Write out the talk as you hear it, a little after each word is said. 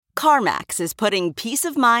CarMax is putting peace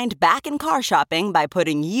of mind back in car shopping by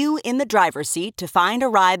putting you in the driver's seat to find a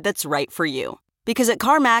ride that's right for you. Because at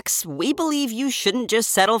CarMax, we believe you shouldn't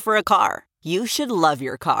just settle for a car. You should love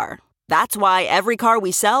your car. That's why every car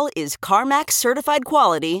we sell is CarMax certified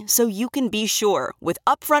quality, so you can be sure with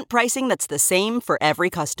upfront pricing that's the same for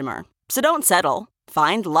every customer. So don't settle.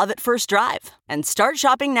 Find love at first drive and start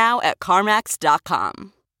shopping now at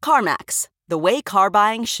CarMax.com. CarMax, the way car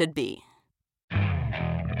buying should be.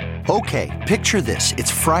 Okay, picture this.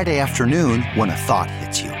 It's Friday afternoon when a thought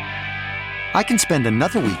hits you. I can spend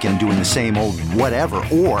another weekend doing the same old whatever,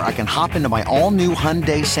 or I can hop into my all-new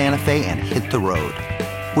Hyundai Santa Fe and hit the road.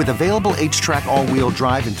 With available H-Track all-wheel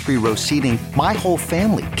drive and 3-row seating, my whole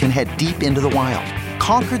family can head deep into the wild.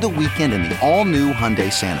 Conquer the weekend in the all-new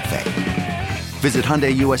Hyundai Santa Fe. Visit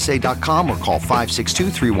HyundaiUSA.com or call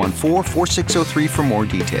 562-314-4603 for more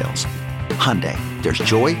details. Hyundai, there's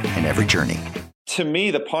joy in every journey. To me,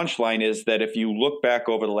 the punchline is that if you look back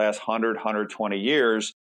over the last 100, 120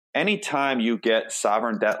 years, anytime you get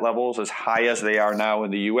sovereign debt levels as high as they are now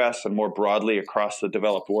in the U.S. and more broadly across the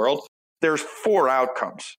developed world, there's 4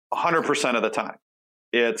 outcomes 100% of the time.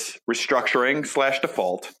 It's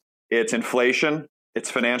restructuring/default, it's inflation,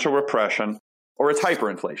 it's financial repression, or it's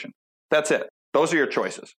hyperinflation. That's it. Those are your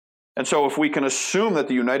choices. And so if we can assume that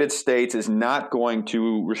the United States is not going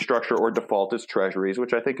to restructure or default its treasuries,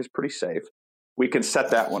 which I think is pretty safe, we can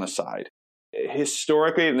set that one aside.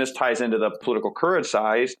 Historically, and this ties into the political courage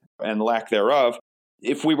side and lack thereof,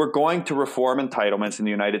 if we were going to reform entitlements in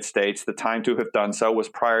the United States, the time to have done so was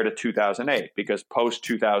prior to 2008, because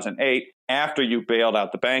post-2008, after you bailed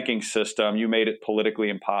out the banking system, you made it politically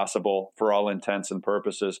impossible for all intents and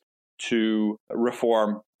purposes to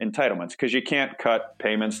reform entitlements, because you can't cut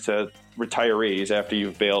payments to retirees after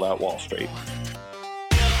you've bailed out Wall Street.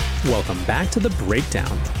 Welcome back to The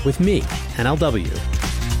Breakdown with me, NLW.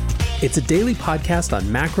 It's a daily podcast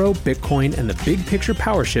on macro, Bitcoin, and the big picture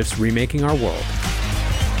power shifts remaking our world.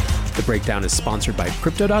 The Breakdown is sponsored by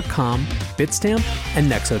Crypto.com, Bitstamp,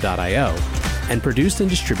 and Nexo.io, and produced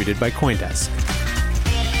and distributed by CoinDesk.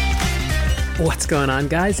 What's going on,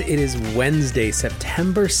 guys? It is Wednesday,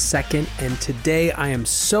 September 2nd, and today I am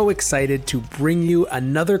so excited to bring you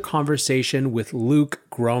another conversation with Luke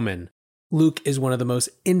Gromen. Luke is one of the most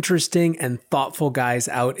interesting and thoughtful guys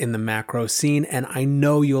out in the macro scene, and I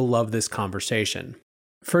know you'll love this conversation.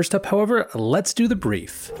 First up, however, let's do the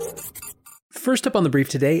brief. First up on the brief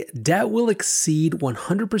today, debt will exceed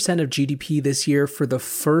 100% of GDP this year for the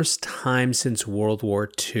first time since World War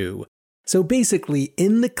II. So basically,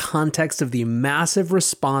 in the context of the massive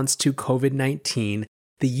response to COVID-19,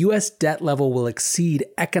 the US debt level will exceed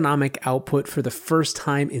economic output for the first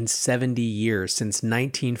time in 70 years, since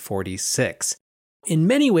 1946. In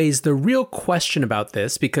many ways, the real question about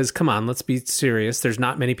this, because come on, let's be serious, there's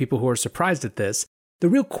not many people who are surprised at this, the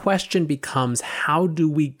real question becomes, how do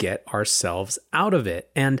we get ourselves out of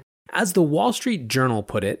it? And as the Wall Street Journal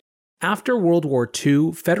put it, after World War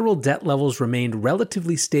II, federal debt levels remained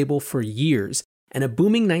relatively stable for years, and a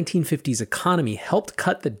booming 1950s economy helped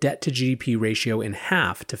cut the debt to GDP ratio in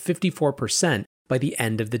half to 54% by the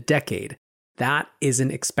end of the decade. That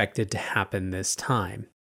isn't expected to happen this time.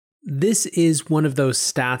 This is one of those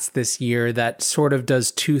stats this year that sort of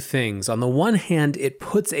does two things. On the one hand, it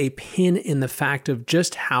puts a pin in the fact of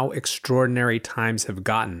just how extraordinary times have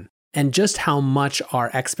gotten, and just how much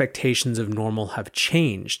our expectations of normal have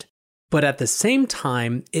changed. But at the same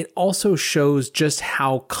time, it also shows just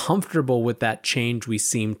how comfortable with that change we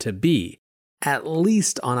seem to be, at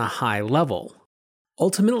least on a high level.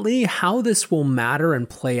 Ultimately, how this will matter and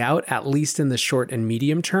play out, at least in the short and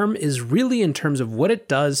medium term, is really in terms of what it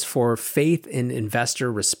does for faith in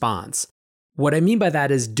investor response. What I mean by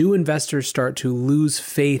that is, do investors start to lose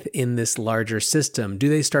faith in this larger system? Do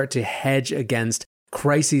they start to hedge against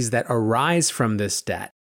crises that arise from this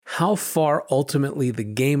debt? How far ultimately the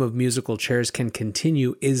game of musical chairs can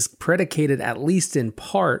continue is predicated, at least in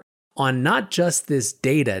part, on not just this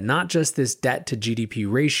data, not just this debt to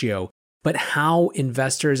GDP ratio, but how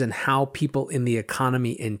investors and how people in the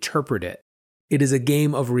economy interpret it. It is a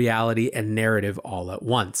game of reality and narrative all at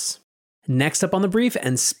once. Next up on the brief,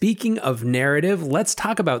 and speaking of narrative, let's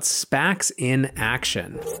talk about SPACs in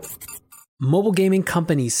action. Mobile gaming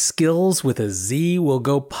company Skillz with a Z will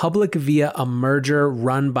go public via a merger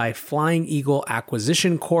run by Flying Eagle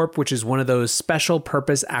Acquisition Corp, which is one of those special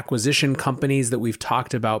purpose acquisition companies that we've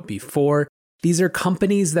talked about before. These are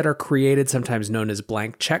companies that are created, sometimes known as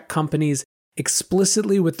blank check companies,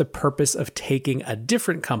 explicitly with the purpose of taking a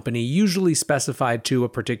different company, usually specified to a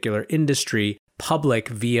particular industry, public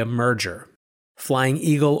via merger. Flying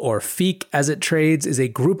Eagle, or FEEK as it trades, is a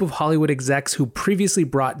group of Hollywood execs who previously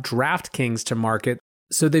brought DraftKings to market,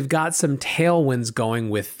 so they've got some tailwinds going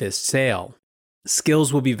with this sale.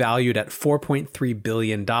 Skillz will be valued at $4.3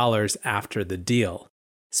 billion after the deal.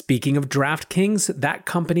 Speaking of DraftKings, that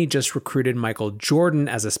company just recruited Michael Jordan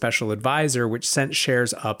as a special advisor, which sent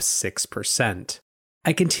shares up 6%.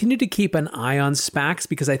 I continue to keep an eye on SPACs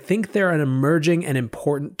because I think they're an emerging and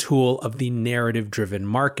important tool of the narrative-driven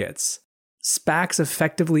markets. SPACs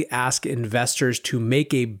effectively ask investors to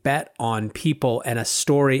make a bet on people and a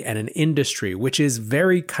story and an industry, which is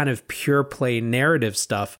very kind of pure play narrative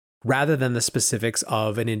stuff rather than the specifics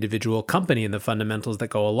of an individual company and the fundamentals that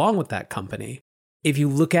go along with that company. If you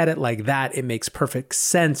look at it like that, it makes perfect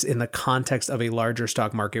sense in the context of a larger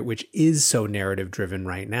stock market, which is so narrative driven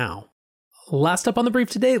right now. Last up on the brief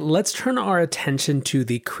today, let's turn our attention to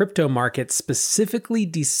the crypto market, specifically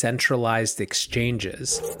decentralized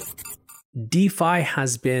exchanges. DeFi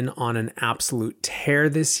has been on an absolute tear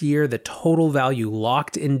this year. The total value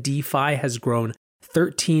locked in DeFi has grown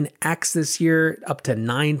 13x this year, up to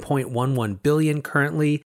 9.11 billion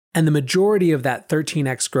currently. And the majority of that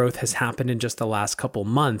 13x growth has happened in just the last couple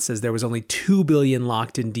months, as there was only 2 billion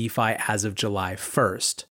locked in DeFi as of July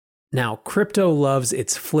 1st. Now, crypto loves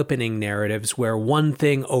its flippening narratives where one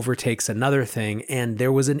thing overtakes another thing, and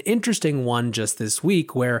there was an interesting one just this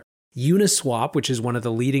week where Uniswap, which is one of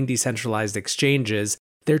the leading decentralized exchanges,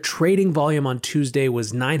 their trading volume on Tuesday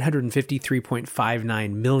was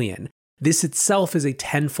 953.59 million. This itself is a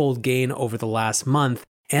tenfold gain over the last month,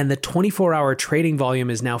 and the 24-hour trading volume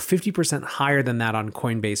is now 50% higher than that on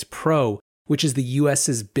Coinbase Pro, which is the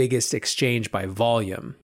US's biggest exchange by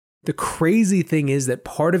volume. The crazy thing is that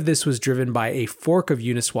part of this was driven by a fork of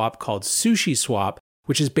Uniswap called SushiSwap,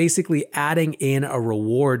 which is basically adding in a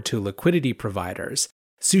reward to liquidity providers.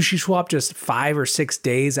 SushiSwap, just 5 or 6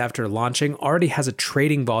 days after launching, already has a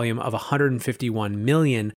trading volume of 151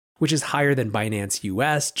 million, which is higher than Binance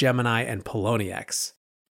US, Gemini, and Poloniex.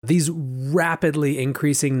 These rapidly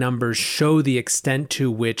increasing numbers show the extent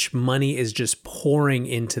to which money is just pouring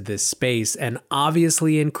into this space. And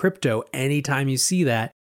obviously in crypto, anytime you see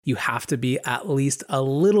that, you have to be at least a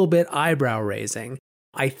little bit eyebrow raising.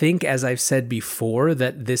 I think, as I've said before,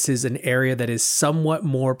 that this is an area that is somewhat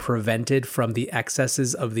more prevented from the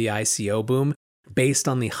excesses of the ICO boom based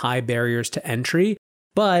on the high barriers to entry.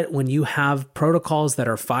 But when you have protocols that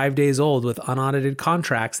are 5 days old with unaudited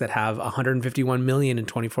contracts that have 151 million in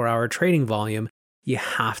 24-hour trading volume, you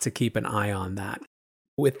have to keep an eye on that.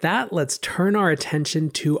 With that, let's turn our attention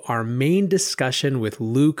to our main discussion with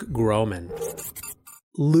Luke Gromen.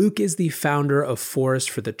 Luke is the founder of Forest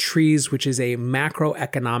for the Trees, which is a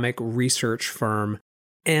macroeconomic research firm.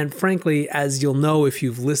 And frankly, as you'll know if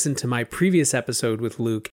you've listened to my previous episode with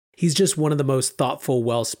Luke, he's just one of the most thoughtful,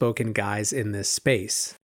 well-spoken guys in this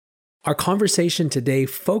space. Our conversation today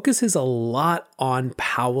focuses a lot on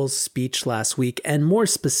Powell's speech last week, and more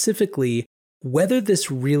specifically, whether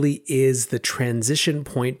this really is the transition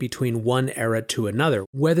point between one era to another,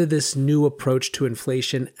 whether this new approach to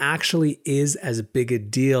inflation actually is as big a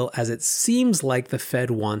deal as it seems like the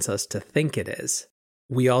Fed wants us to think it is.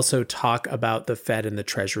 We also talk about the Fed and the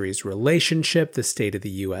Treasury's relationship, the state of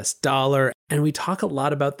the US dollar, and we talk a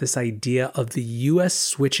lot about this idea of the US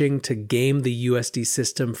switching to game the USD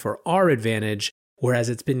system for our advantage, whereas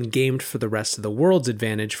it's been gamed for the rest of the world's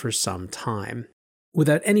advantage for some time.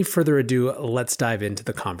 Without any further ado, let's dive into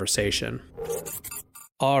the conversation.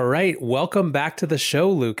 All right, welcome back to the show,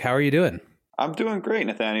 Luke. How are you doing? I'm doing great,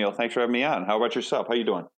 Nathaniel. Thanks for having me on. How about yourself? How you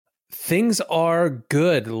doing? Things are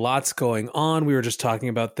good. Lots going on. We were just talking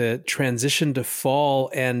about the transition to fall,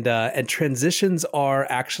 and transitions are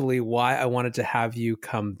actually why I wanted to have you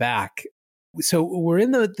come back. So we're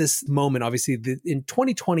in this moment, obviously, in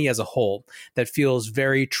 2020 as a whole, that feels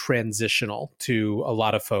very transitional to a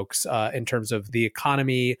lot of folks in terms of the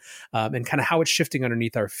economy and kind of how it's shifting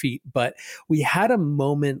underneath our feet. But we had a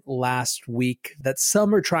moment last week that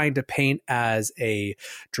some are trying to paint as a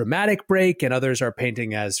dramatic break and others are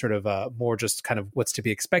painting as sort of more just kind of what's to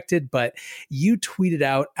be expected. But you tweeted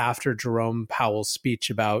out after Jerome Powell's speech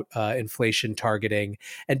about inflation targeting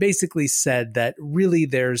and basically said that really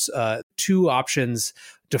there's two options: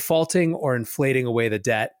 defaulting or inflating away the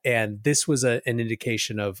debt. And this was an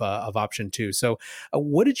indication of option two. So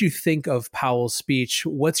what did you think of Powell's speech?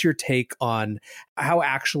 What's your take on how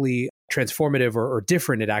actually transformative or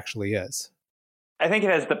different it actually is? I think it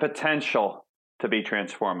has the potential to be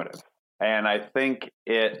transformative. And I think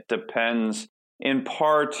it depends in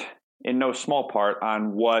part, in no small part,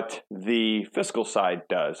 on what the fiscal side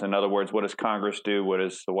does. In other words, what does Congress do? What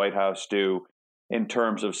does the White House do in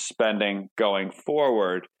terms of spending going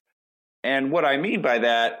forward? And what I mean by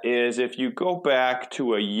that is if you go back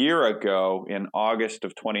to a year ago in August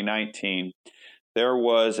of 2019, there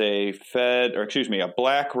was a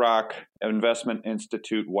BlackRock Investment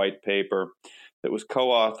Institute white paper that was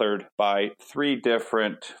co-authored by three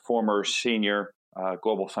different former senior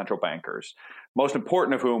global central bankers, most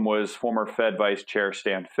important of whom was former Fed Vice Chair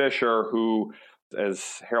Stan Fischer, who,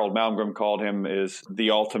 as Harold Malmgren called him, is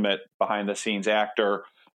the ultimate behind-the-scenes actor.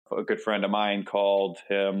 A good friend of mine called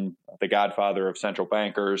him the godfather of central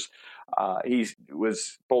bankers. He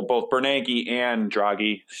was both Bernanke and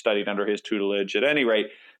Draghi studied under his tutelage. At any rate,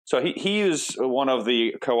 so he is one of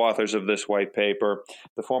the co-authors of this white paper.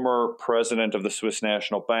 The former president of the Swiss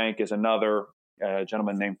National Bank is another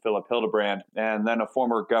gentleman named Philip Hildebrand, and then a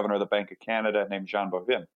former governor of the Bank of Canada named Jean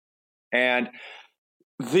Boivin. And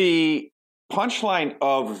the punchline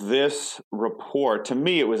of this report, to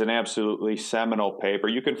me, it was an absolutely seminal paper.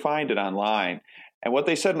 You can find it online. And what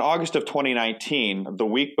they said in August of 2019, the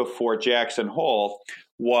week before Jackson Hole,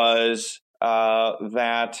 was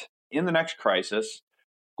that in the next crisis,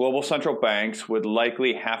 global central banks would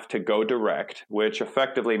likely have to go direct, which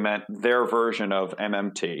effectively meant their version of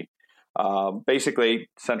MMT, basically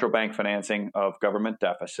central bank financing of government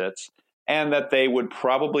deficits, and that they would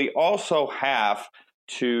probably also have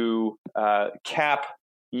to cap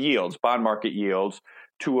yields, bond market yields,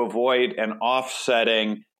 to avoid an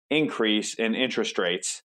offsetting increase in interest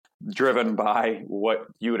rates driven by what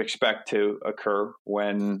you would expect to occur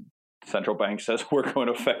when central bank says we're going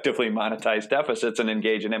to effectively monetize deficits and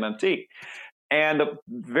engage in MMT. And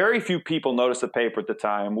very few people noticed the paper at the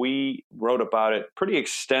time. We wrote about it pretty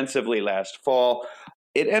extensively last fall.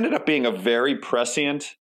 It ended up being a very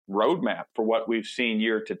prescient roadmap for what we've seen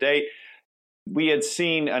year to date. We had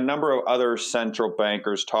seen a number of other central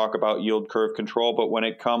bankers talk about yield curve control, but when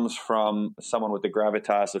it comes from someone with the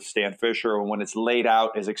gravitas of Stan Fischer, and when it's laid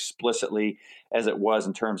out as explicitly as it was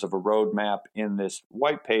in terms of a roadmap in this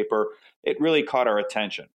white paper, it really caught our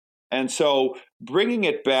attention. And so bringing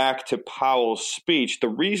it back to Powell's speech, the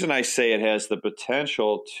reason I say it has the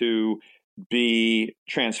potential to be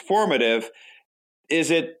transformative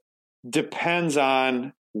is it depends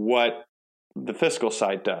on what the fiscal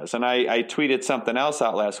side does. And I tweeted something else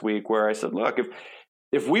out last week where I said, look,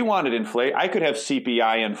 if we wanted inflation, I could have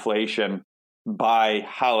CPI inflation by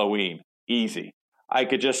Halloween, easy. I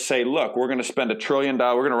could just say, look, we're going to spend $1 trillion.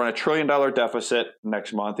 We're going to run $1 trillion deficit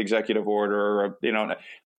next month, executive order.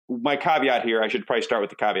 My caveat here, I should probably start with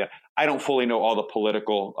the caveat. I don't fully know all the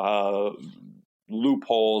political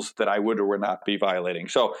loopholes that I would or would not be violating.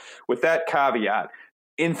 So with that caveat,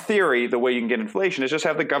 in theory, the way you can get inflation is just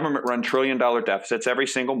have the government run $1 trillion deficits every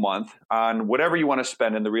single month on whatever you want to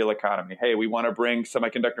spend in the real economy. Hey, we want to bring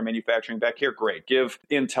semiconductor manufacturing back here. Great. Give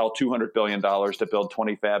Intel $200 billion to build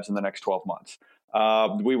 20 fabs in the next 12 months.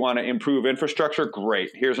 We want to improve infrastructure.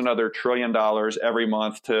 Great. Here's another $1 trillion every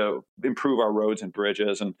month to improve our roads and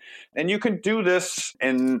bridges. And you can do this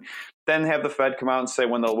and then have the Fed come out and say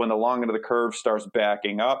when the long end of the curve starts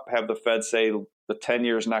backing up, have the Fed say the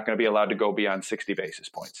 10-year is not going to be allowed to go beyond 60 basis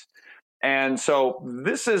points. And so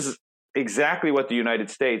this is exactly what the United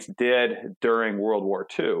States did during World War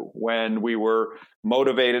II, when we were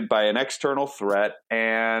motivated by an external threat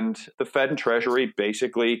and the Fed and Treasury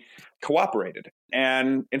basically cooperated.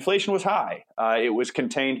 And inflation was high. It was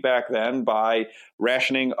contained back then by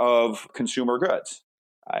rationing of consumer goods.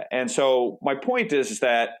 And so my point is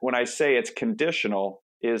that when I say it's conditional,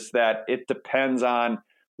 is that it depends on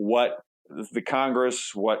what the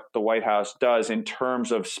Congress, what the White House does in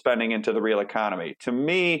terms of spending into the real economy. To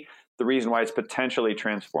me, the reason why it's potentially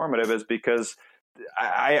transformative is because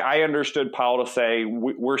I understood Powell to say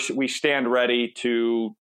we stand ready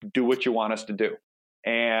to do what you want us to do,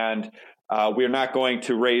 and we're not going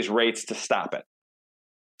to raise rates to stop it.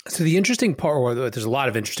 So the interesting part, or there's a lot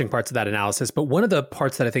of interesting parts of that analysis, but one of the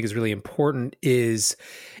parts that I think is really important is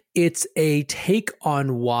it's a take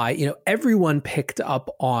on why, everyone picked up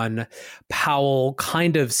on Powell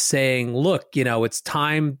kind of saying, look, it's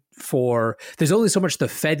time there's only so much the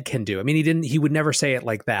Fed can do. I mean, he would never say it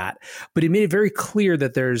like that, but he made it very clear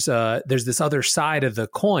that there's this other side of the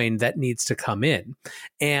coin that needs to come in,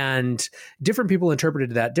 and different people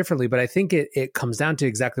interpreted that differently. But I think it comes down to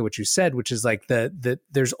exactly what you said, which is like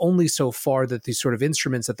there's only so far that these sort of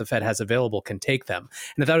instruments that the Fed has available can take them.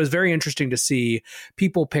 And I thought it was very interesting to see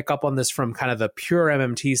people pick up on this from kind of the pure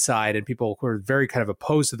MMT side, and people who are very kind of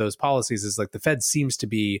opposed to those policies is like the Fed seems to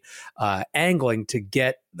be angling to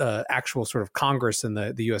get the actual sort of Congress and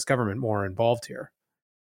the U.S. government more involved here.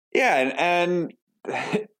 Yeah, and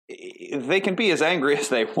they can be as angry as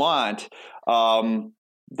they want.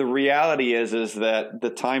 the reality is that the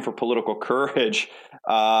time for political courage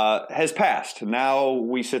has passed. Now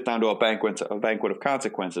we sit down to a banquet of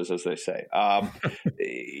consequences, as they say.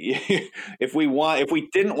 If we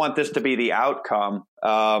didn't want this to be the outcome,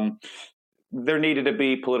 there needed to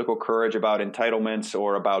be political courage about entitlements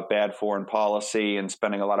or about bad foreign policy and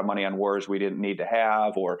spending a lot of money on wars we didn't need to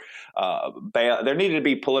have, or there needed to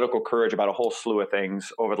be political courage about a whole slew of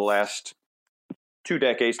things over the last 2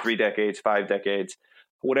 decades, 3 decades, 5 decades,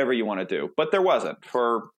 whatever you want to do. But there wasn't,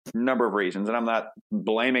 for a number of reasons. And I'm not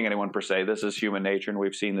blaming anyone per se. This is human nature, and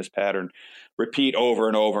we've seen this pattern repeat over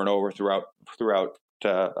and over and over throughout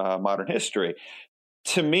modern history.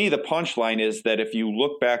 To me, the punchline is that if you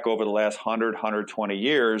look back over the last 100, 120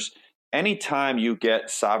 years, anytime you get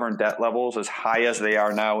sovereign debt levels as high as they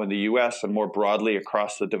are now in the U.S. and more broadly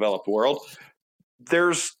across the developed world,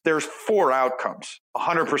 there's 4 outcomes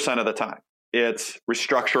 100% of the time. It's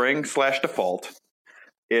restructuring / default,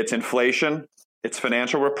 it's inflation, it's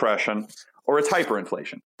financial repression, or it's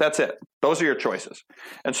hyperinflation. That's it. Those are your choices.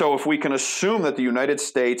 And so if we can assume that the United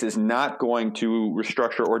States is not going to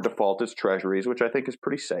restructure or default its treasuries, which I think is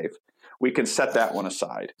pretty safe, we can set that one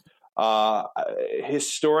aside.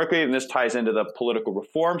 Historically, and this ties into the political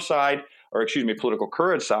reform side, political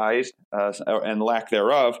courage side and lack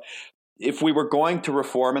thereof, if we were going to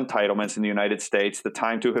reform entitlements in the United States, the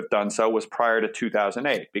time to have done so was prior to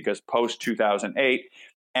 2008, because post-2008,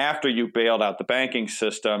 after you bailed out the banking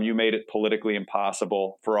system, you made it politically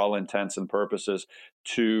impossible for all intents and purposes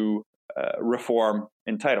to reform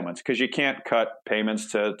entitlements, because you can't cut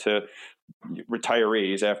payments to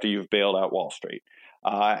retirees after you've bailed out Wall Street.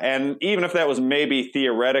 And even if that was maybe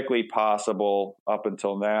theoretically possible up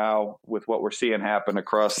until now, with what we're seeing happen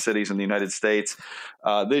across cities in the United States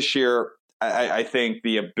this year, I think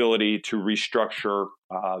the ability to restructure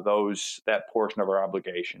that portion of our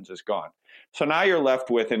obligations is gone. So now you're left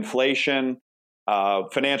with inflation,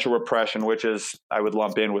 financial repression, which is, I would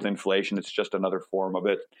lump in with inflation. It's just another form of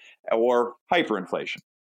it, or hyperinflation.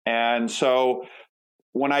 And so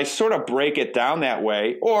when I sort of break it down that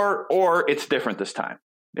way, or it's different this time.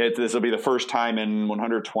 This will be the first time in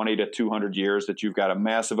 120 to 200 years that you've got a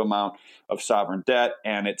massive amount of sovereign debt,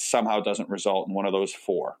 and it somehow doesn't result in one of those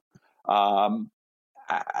 4.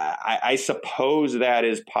 I suppose that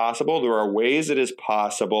is possible. There are ways it is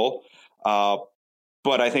possible,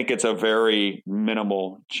 but I think it's a very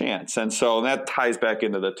minimal chance. And so that ties back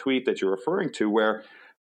into the tweet that you're referring to, where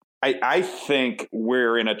I think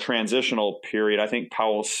we're in a transitional period. I think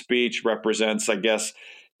Powell's speech represents, I guess,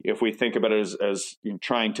 if we think about it as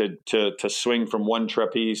trying to swing from one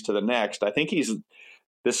trapeze to the next, I think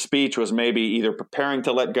this speech was maybe either preparing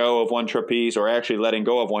to let go of one trapeze or actually letting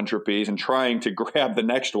go of one trapeze and trying to grab the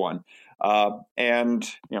next one. And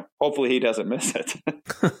hopefully he doesn't miss it.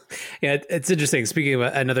 Yeah, it's interesting. Speaking of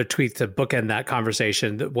another tweet to bookend that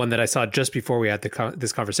conversation, the one that I saw just before we had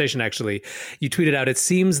this conversation, actually, you tweeted out, it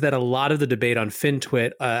seems that a lot of the debate on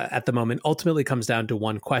FinTwit at the moment ultimately comes down to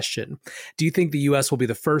one question. Do you think the U.S. will be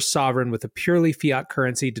the first sovereign with a purely fiat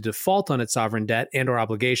currency to default on its sovereign debt and or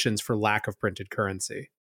obligations for lack of printed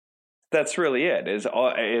currency? That's really it.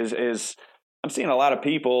 I'm seeing a lot of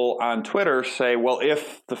people on Twitter say, well,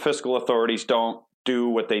 if the fiscal authorities don't do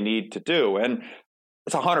what they need to do, and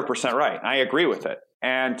it's 100% right. I agree with it.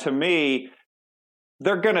 And to me,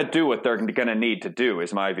 they're going to do what they're going to need to do,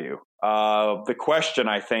 is my view. The question,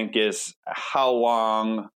 I think, is how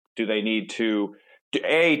long do they need to,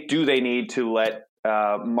 do they need to let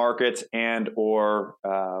markets and or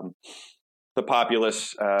the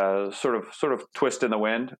populace sort of twist in the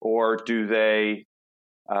wind, or do they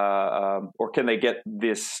or can they get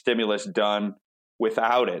this stimulus done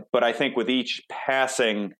without it? But I think with each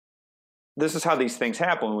passing, this is how these things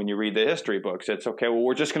happen when you read the history books. It's okay, well,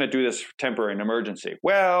 we're just going to do this temporary and emergency.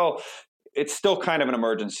 Well, it's still kind of an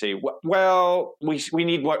emergency. Well, we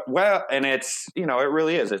need what? Well, and it's, it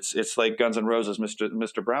really is. It's like Guns N' Roses,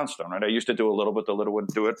 Mr. Brownstone, right? I used to do a little, but the little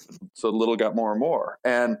wouldn't do it, so the little got more and more.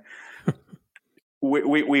 And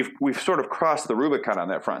we've sort of crossed the Rubicon on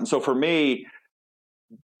that front. And so for me,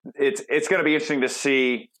 it's going to be interesting to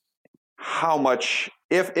see how much,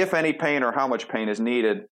 if any pain or how much pain is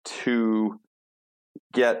needed to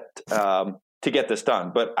get this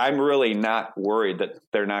done. But I'm really not worried that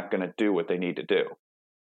they're not going to do what they need to do.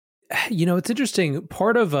 It's interesting.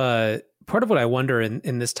 Part of what I wonder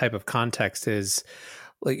in this type of context is,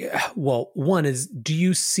 One is, do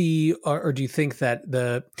you see, or do you think that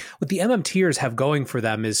what the MMTers have going for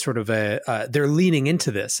them is sort of they're leaning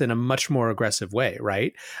into this in a much more aggressive way,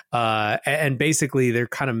 right? And basically they're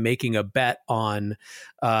kind of making a bet on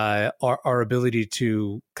our ability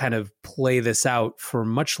to kind of play this out for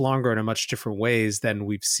much longer and in much different ways than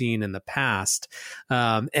we've seen in the past.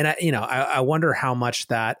 And I wonder how much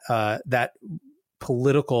that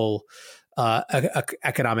political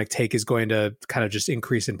economic take is going to kind of just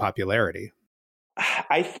increase in popularity.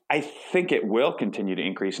 I think it will continue to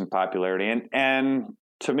increase in popularity, and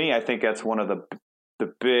to me, I think that's one of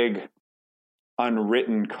the big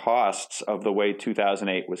unwritten costs of the way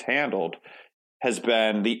 2008 was handled, has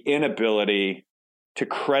been the inability to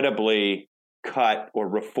credibly cut or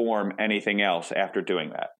reform anything else after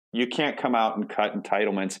doing that. You can't come out and cut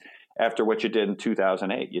entitlements after what you did in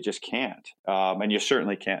 2008. You just can't. And you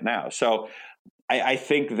certainly can't now. So I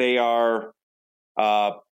think they are,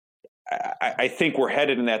 I think we're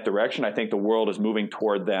headed in that direction. I think the world is moving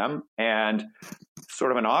toward them. And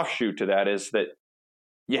sort of an offshoot to that is that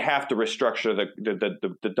you have to restructure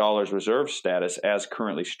the dollar's reserve status as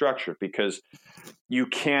currently structured, because you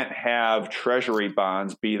can't have treasury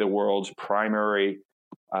bonds be the world's primary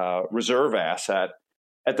reserve asset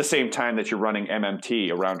at the same time that you're running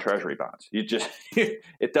MMT around treasury bonds. You just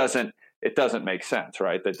it doesn't make sense,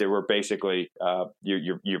 right? That they were basically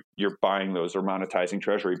you're buying those or monetizing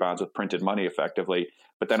treasury bonds with printed money effectively,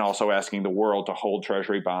 but then also asking the world to hold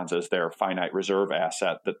treasury bonds as their finite reserve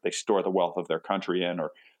asset that they store the wealth of their country in,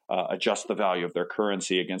 or adjust the value of their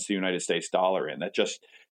currency against the United States dollar in. That just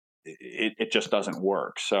it just doesn't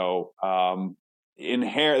work. So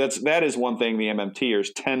that is one thing the MMTers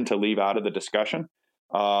tend to leave out of the discussion.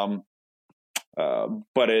 But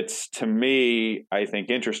it's, to me, I think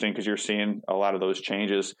interesting because you're seeing a lot of those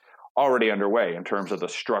changes already underway in terms of the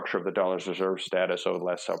structure of the dollar's reserve status over the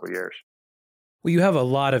last several years. Well, you have a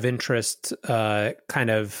lot of interest kind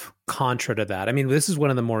of contra to that. I mean, this is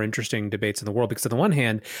one of the more interesting debates in the world, because on the one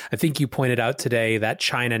hand, I think you pointed out today that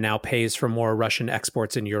China now pays for more Russian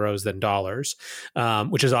exports in euros than dollars,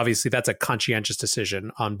 which is obviously, that's a conscientious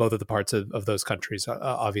decision on both of the parts of those countries,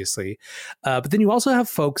 obviously. But then you also have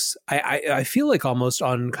folks, I feel like almost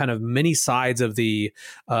on kind of many sides of the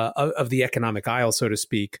economic aisle, so to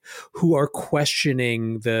speak, who are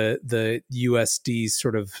questioning the USD's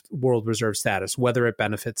sort of world reserve status, whether it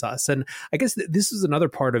benefits us. And I guess this is another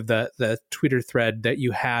part of the Twitter thread that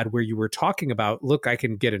you had where you were talking about, look, I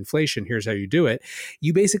can get inflation. Here's how you do it.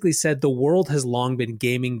 You basically said the world has long been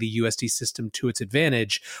gaming the USD system to its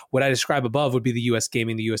advantage. What I describe above would be the US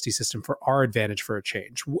gaming the USD system for our advantage for a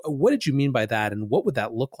change. What did you mean by that? And what would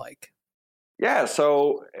that look like? Yeah.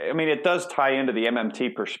 So, I mean, it does tie into the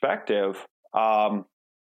MMT perspective.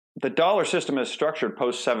 The dollar system is structured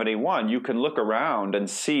post 71. You can look around and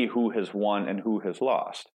see who has won and who has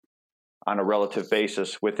lost on a relative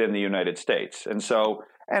basis within the United States. And so,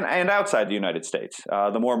 and outside the United States,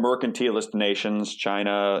 the more mercantilist nations,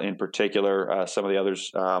 China in particular, some of the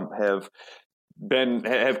others have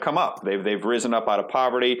come up. They've risen up out of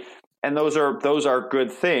poverty, and those are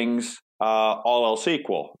good things, all else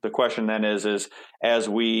equal. The question then is as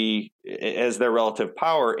their relative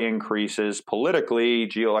power increases politically,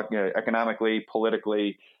 economically,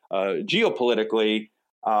 politically, geopolitically,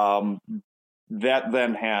 that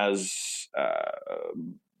then has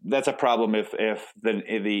that's a problem if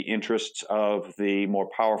the interests of the more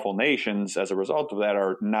powerful nations as a result of that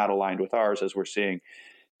are not aligned with ours, as we're seeing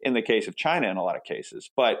in the case of China in a lot of cases.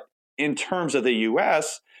 But in terms of the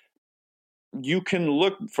U.S., you can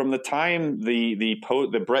look from the time the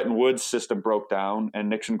Bretton Woods system broke down and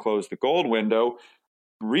Nixon closed the gold window.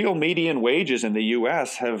 Real median wages in the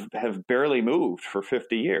U.S. have barely moved for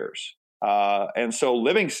 50 years, and so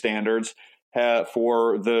living standards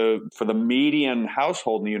for the median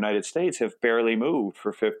household in the United States have barely moved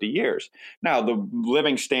for 50 years. Now, the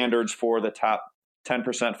living standards for the top 10%,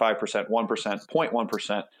 5%, 1%,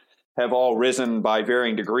 0.1% have all risen by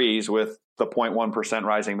varying degrees, with the 0.1%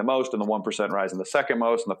 rising the most and the 1% rising the second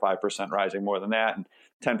most and the 5% rising more than that, and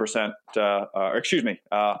 10%,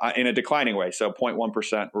 in a declining way. So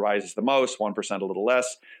 0.1% rises the most, 1% a little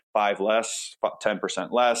less, 5% less,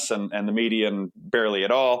 10% less, and the median barely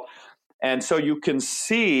at all. And so you can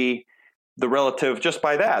see the relative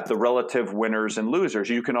winners and losers.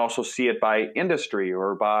 You can also see it by industry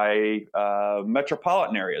or by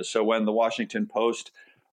metropolitan areas. So when the Washington Post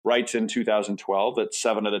writes in 2012 that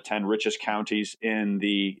 7 of the 10 richest counties in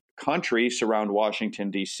the country surround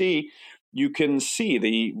Washington, D.C., you can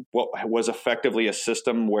see what was effectively a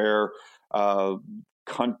system where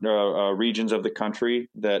regions of the country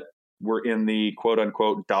that were in the quote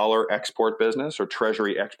unquote dollar export business or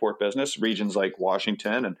treasury export business. Regions like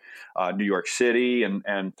Washington and New York City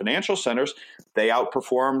and financial centers, they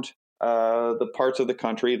outperformed the parts of the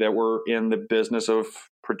country that were in the business of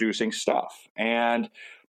producing stuff. And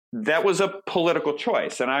that was a political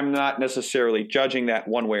choice. And I'm not necessarily judging that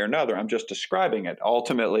one way or another. I'm just describing it.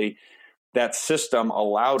 Ultimately, that system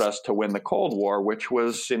allowed us to win the Cold War, which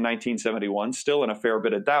was in 1971 still in a fair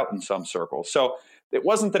bit of doubt in some circles. So it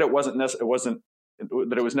wasn't that it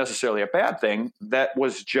was necessarily a bad thing. That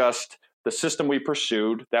was just the system we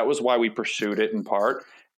pursued. That was why we pursued it in part.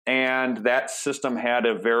 And that system had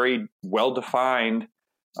a very well-defined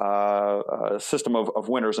system of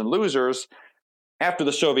winners and losers. After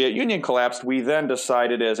the Soviet Union collapsed, we then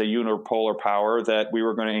decided as a unipolar power that we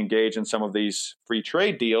were going to engage in some of these free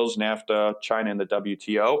trade deals, NAFTA, China, and the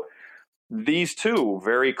WTO. These two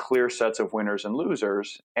very clear sets of winners and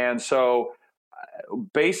losers. And so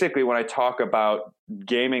basically when I talk about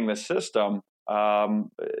gaming the system,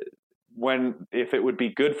 if it would be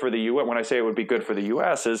good for the U.S., when I say it would be good for the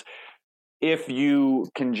U.S. is if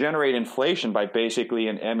you can generate inflation by basically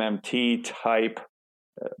an MMT type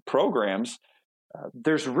programs,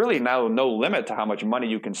 there's really now no limit to how much money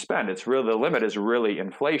you can spend. It's really, the limit is really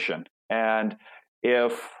inflation. And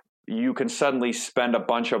if you can suddenly spend a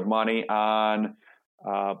bunch of money on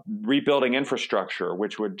rebuilding infrastructure,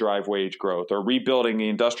 which would drive wage growth, or rebuilding the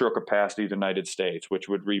industrial capacity of the United States, which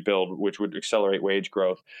would accelerate wage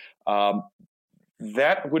growth,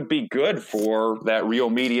 that would be good for that real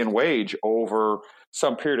median wage over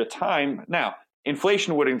some period of time. Now,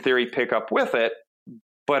 inflation would, in theory, pick up with it.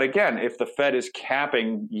 But again, if the Fed is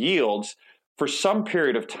capping yields for some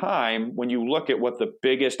period of time, when you look at what the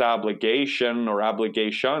biggest obligation or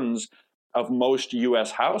obligations of most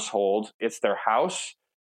U.S. households, it's their house,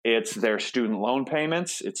 it's their student loan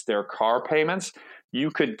payments, it's their car payments. The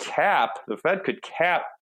Fed could cap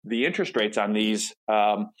the interest rates on these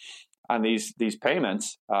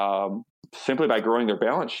payments simply by growing their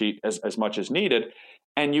balance sheet as much as needed.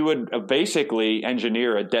 And you would basically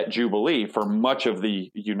engineer a debt jubilee for much of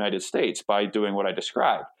the United States by doing what I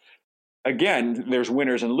described. Again, there's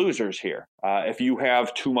winners and losers here. If you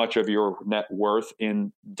have too much of your net worth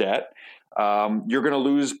in debt, you're going to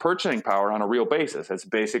lose purchasing power on a real basis. It's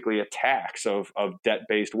basically a tax of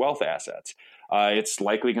debt-based wealth assets. It's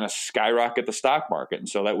likely going to skyrocket the stock market. And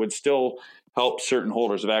so that would still help certain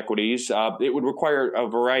holders of equities. It would require a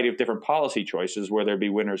variety of different policy choices where there'd be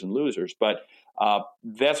winners and losers. But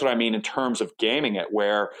that's what I mean in terms of gaming it,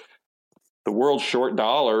 where the world's short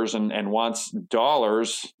dollars and wants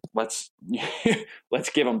dollars. Let's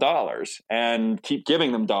give them dollars and keep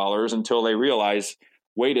giving them dollars until they realize,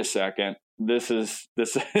 wait a second, this is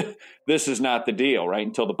not the deal, right?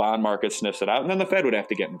 Until the bond market sniffs it out, and then the Fed would have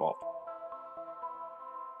to get involved.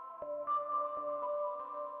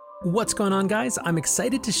 What's going on, guys? I'm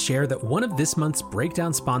excited to share that one of this month's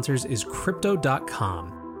breakdown sponsors is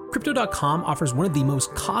Crypto.com. Crypto.com offers one of the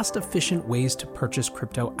most cost-efficient ways to purchase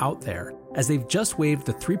crypto out there, as they've just waived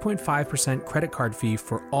the 3.5% credit card fee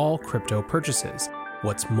for all crypto purchases.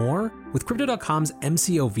 What's more, with Crypto.com's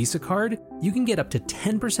MCO Visa card, you can get up to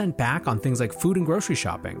 10% back on things like food and grocery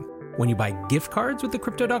shopping. When you buy gift cards with the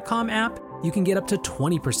Crypto.com app, you can get up to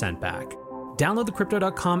 20% back. Download the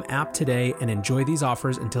Crypto.com app today and enjoy these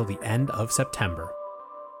offers until the end of September.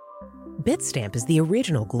 Bitstamp is the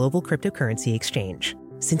original global cryptocurrency exchange.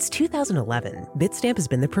 Since 2011, Bitstamp has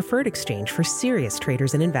been the preferred exchange for serious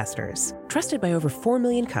traders and investors, trusted by over 4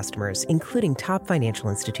 million customers, including top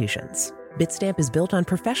financial institutions. Bitstamp is built on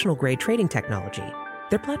professional-grade trading technology.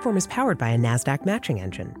 Their platform is powered by a NASDAQ matching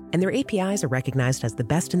engine, and their APIs are recognized as the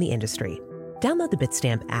best in the industry. Download the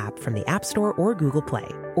Bitstamp app from the App Store or Google Play,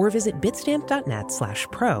 or visit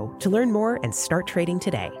bitstamp.net/pro to learn more and start trading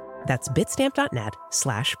today. That's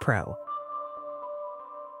bitstamp.net/pro.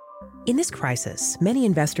 In this crisis, many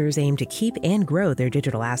investors aim to keep and grow their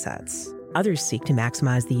digital assets. Others seek to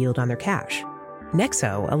maximize the yield on their cash.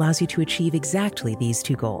 Nexo allows you to achieve exactly these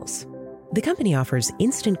two goals. The company offers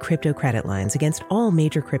instant crypto credit lines against all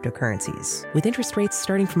major cryptocurrencies, with interest rates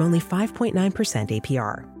starting from only 5.9%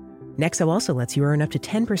 APR. Nexo also lets you earn up to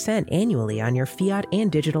 10% annually on your fiat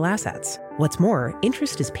and digital assets. What's more,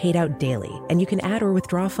 interest is paid out daily, and you can add or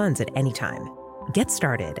withdraw funds at any time. Get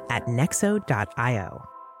started at nexo.io.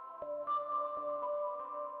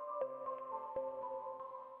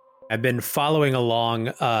 I've been following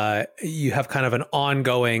along. You have kind of an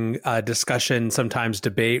ongoing discussion, sometimes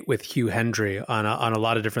debate with Hugh Hendry on a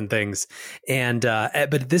lot of different things. And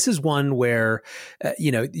but this is one where,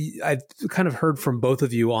 I've kind of heard from both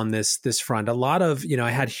of you on this front. A lot of, I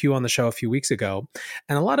had Hugh on the show a few weeks ago,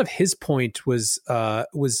 and a lot of his point was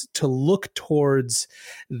to look towards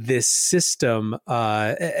this system.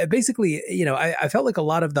 Basically, I felt like a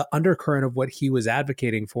lot of the undercurrent of what he was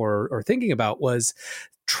advocating for or thinking about was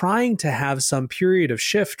trying to have some period of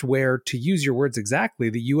shift where, to use your words exactly,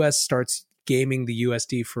 the U.S. starts gaming the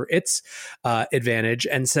USD for its advantage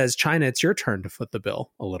and says, China, it's your turn to foot the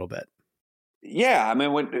bill a little bit. Yeah, I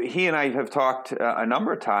mean, when he and I have talked a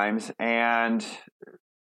number of times, and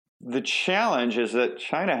the challenge is that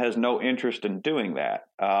China has no interest in doing that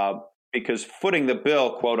because footing the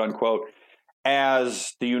bill, quote unquote,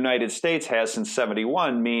 as the United States has since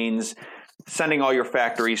 1971, means sending all your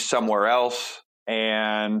factories somewhere else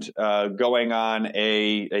and going on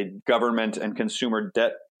a government and consumer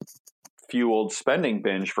debt fueled spending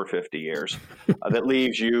binge for 50 years that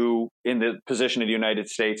leaves you in the position of the United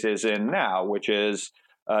States is in now, which is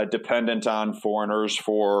dependent on foreigners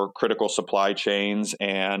for critical supply chains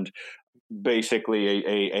and basically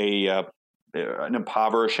an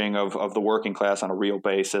impoverishing of the working class on a real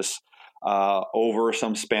basis over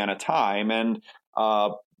some span of time. And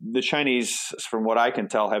the Chinese, from what I can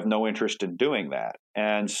tell, have no interest in doing that.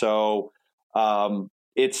 And so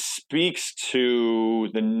it speaks to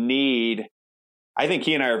the need. I think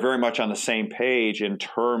he and I are very much on the same page in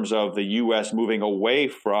terms of the U.S. moving away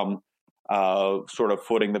from sort of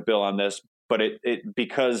footing the bill on this. But it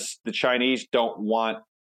because the Chinese don't want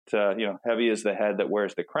to, heavy is the head that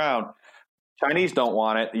wears the crown. Chinese don't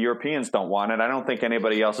want it. The Europeans don't want it. I don't think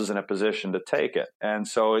anybody else is in a position to take it. And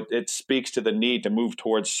so it speaks to the need to move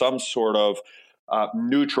towards some sort of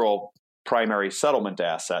neutral primary settlement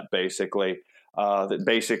asset, basically. That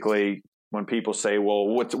basically, when people say, well,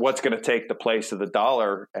 what's going to take the place of the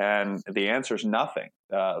dollar? And the answer is nothing.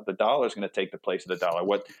 The dollar is going to take the place of the dollar.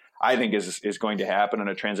 What I think is going to happen in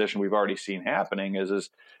a transition we've already seen happening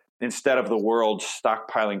is instead of the world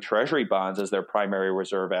stockpiling treasury bonds as their primary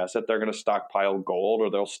reserve asset, they're going to stockpile gold,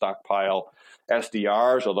 or they'll stockpile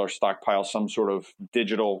SDRs, or they'll stockpile some sort of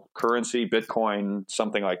digital currency, Bitcoin,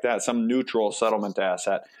 something like that, some neutral settlement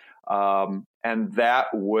asset. And that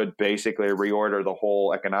would basically reorder the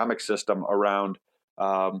whole economic system around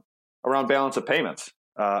balance of payments,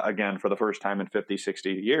 again, for the first time in 50,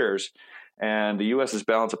 60 years. And the U.S.'s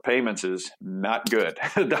balance of payments is not good.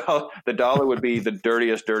 The dollar would be the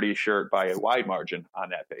dirtiest shirt by a wide margin on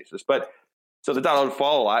that basis. But so the dollar would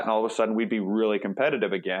fall a lot, and all of a sudden we'd be really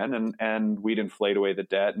competitive again, and we'd inflate away the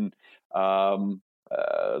debt. And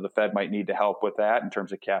the Fed might need to help with that in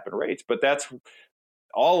terms of cap and rates. But that's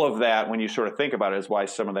all of that, when you sort of think about it, is why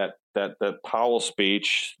some of that Powell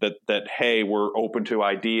speech that hey, we're open to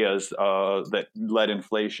ideas that let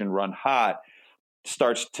inflation run hot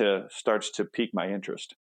starts to pique my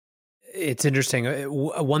interest. It's interesting.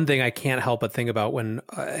 One thing I can't help but think about when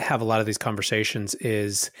I have a lot of these conversations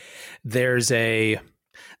is there's the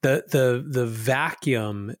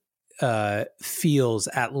vacuum feels,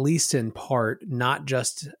 at least in part, not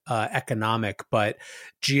just economic, but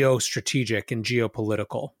geostrategic and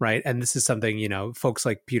geopolitical, right? And this is something, folks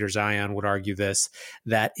like Peter Zeihan would argue this,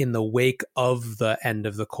 that in the wake of the end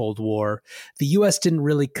of the Cold War, the U.S. didn't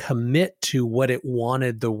really commit to what it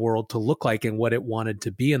wanted the world to look like and what it wanted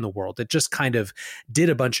to be in the world. It just kind of did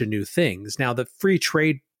a bunch of new things. Now, the free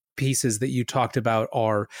trade pieces that you talked about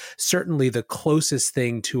are certainly the closest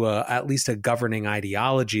thing to at least a governing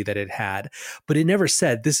ideology that it had, but it never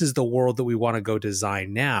said this is the world that we want to go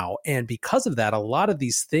design now. And because of that, a lot of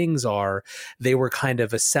these things they were kind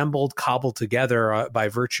of assembled, cobbled together by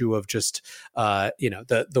virtue of just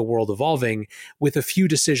the world evolving, with a few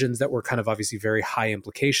decisions that were kind of obviously very high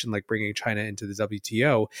implication, like bringing China into the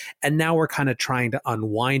WTO. And now we're kind of trying to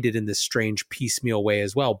unwind it in this strange piecemeal way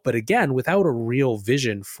as well, but again, without a real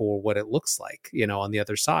vision for what it looks like, on the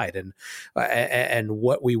other side, and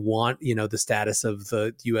what we want, the status of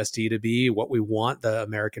the USD to be, what we want the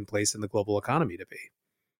American place in the global economy to be.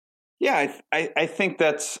 Yeah, I think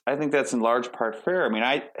that's in large part fair. I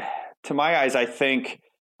mean, to my eyes, I think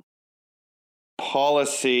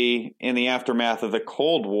policy in the aftermath of the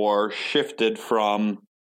Cold War shifted from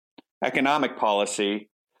economic policy,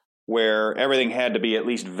 where everything had to be at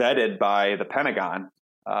least vetted by the Pentagon,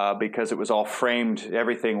 because it was all framed.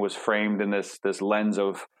 Everything was framed in this lens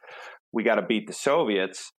of we got to beat the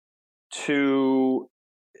Soviets.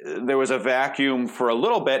 There was a vacuum for a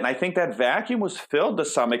little bit, and I think that vacuum was filled to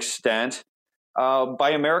some extent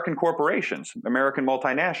by American corporations, American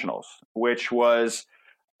multinationals, which was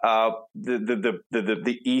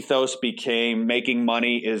the ethos became making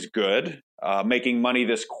money is good. Making money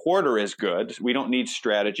this quarter is good. We don't need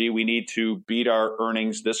strategy. We need to beat our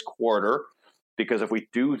earnings this quarter, because if we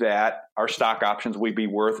do that, our stock options will be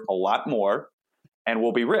worth a lot more and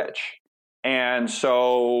we'll be rich. And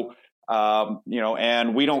so,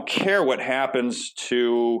 and we don't care what happens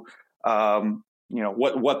to,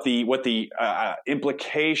 what the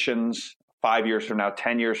implications 5 years from now,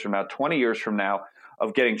 10 years from now, 20 years from now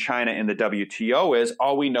of getting China in the WTO is.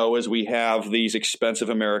 All we know is we have these expensive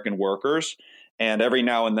American workers, and every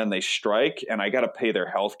now and then they strike, and I got to pay their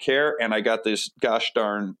health care, and I got this gosh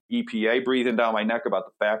darn EPA breathing down my neck about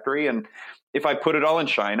the factory. And if I put it all in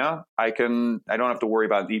China, I don't have to worry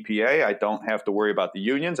about the EPA. I don't have to worry about the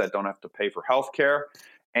unions. I don't have to pay for health care,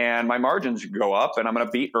 and my margins go up, and I'm going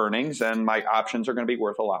to beat earnings, and my options are going to be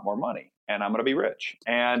worth a lot more money, and I'm going to be rich.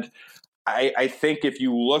 And I think if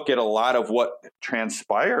you look at a lot of what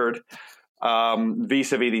transpired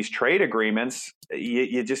vis-a-vis these trade agreements,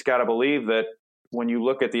 you just got to believe that when you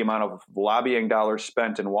look at the amount of lobbying dollars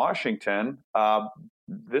spent in Washington,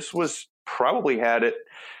 this was probably had it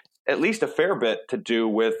at least a fair bit to do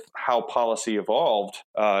with how policy evolved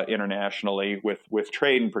internationally with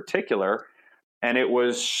trade in particular. And it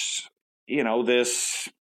was, this.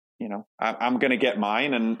 I'm going to get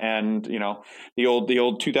mine, and the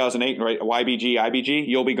old 2008, right? YBG, IBG,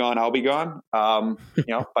 you'll be gone, I'll be gone. By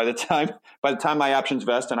the time my options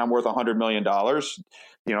vest and I'm worth $100 million,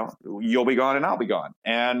 you'll be gone and I'll be gone.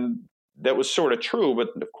 And that was sort of true, but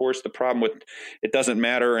of course the problem with it doesn't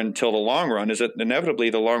matter until the long run is that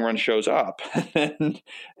inevitably the long run shows up,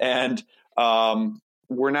 and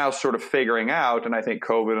we're now sort of figuring out, and I think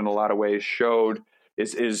COVID in a lot of ways showed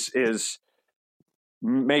is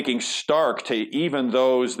making stark to even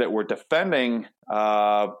those that were defending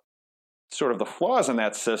sort of the flaws in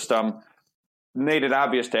that system, made it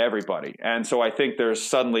obvious to everybody. And so I think there's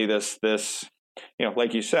suddenly this,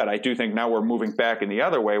 like you said, I do think now we're moving back in the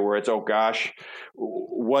other way where it's, oh gosh,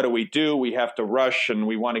 what do? We have to rush and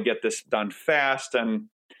we want to get this done fast. And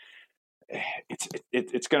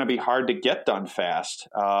it's going to be hard to get done fast.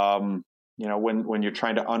 When you're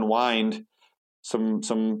trying to unwind some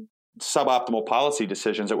suboptimal policy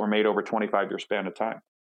decisions that were made over a 25-year span of time.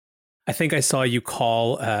 I think I saw you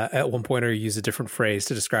call at one point, or use a different phrase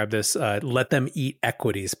to describe this, let them eat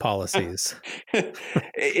equities policies.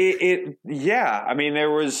 Yeah. I mean,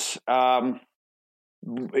 there was at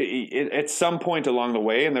some point along the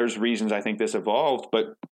way, and there's reasons I think this evolved,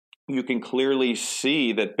 but you can clearly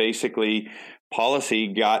see that basically policy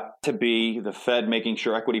got to be the Fed making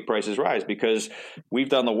sure equity prices rise, because we've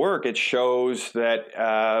done the work. It shows that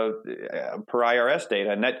per IRS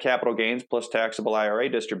data, net capital gains plus taxable IRA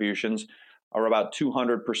distributions are about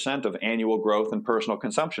 200% of annual growth in personal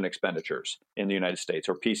consumption expenditures in the United States,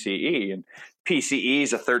 or PCE. And PCE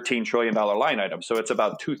is a $13 trillion line item, so it's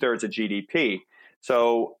about 2/3 of GDP.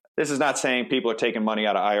 So this is not saying people are taking money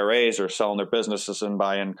out of IRAs or selling their businesses and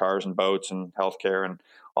buying cars and boats and healthcare and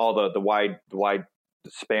all the wide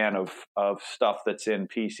span of stuff that's in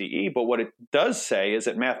PCE. But what it does say is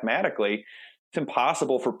that mathematically, it's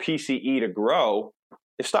impossible for PCE to grow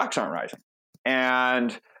if stocks aren't rising.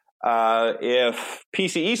 And if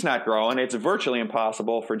PCE is not growing, it's virtually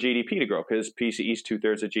impossible for GDP to grow, because PCE is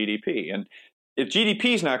 2/3 of GDP. And if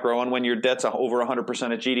GDP is not growing when your debt's over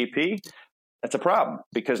 100% of GDP, that's a problem,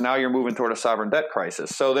 because now you're moving toward a sovereign debt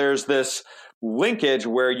crisis. So there's this linkage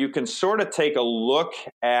where you can sort of take a look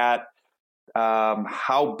at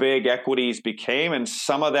how big equities became. And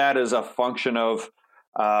some of that is a function of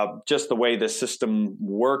just the way the system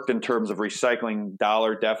worked in terms of recycling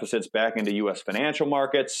dollar deficits back into U.S. financial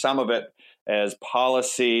markets. Some of it as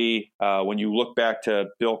policy. When you look back to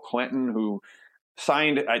Bill Clinton, who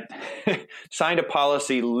signed a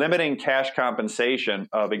policy limiting cash compensation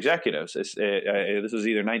of executives. This was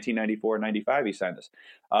either 1994 or 95. He signed this.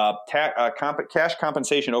 Cash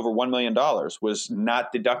compensation over $1 million was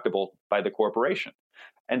not deductible by the corporation,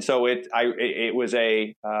 and so it was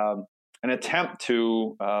an attempt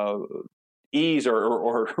to ease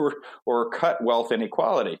or cut wealth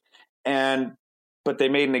inequality, but they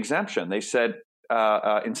made an exemption. They said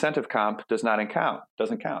incentive comp doesn't count.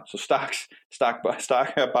 So stock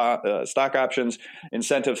options,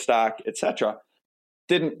 incentive stock, etc.,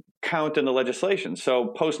 didn't count in the legislation. So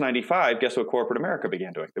post 95, guess what corporate America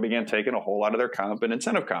began doing? They began taking a whole lot of their comp and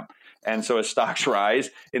incentive comp. And so as stocks rise,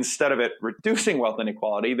 instead of it reducing wealth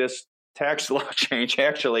inequality, this tax law change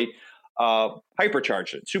actually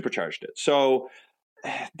supercharged it. So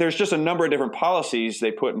there's just a number of different policies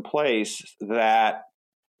they put in place that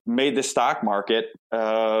made the stock market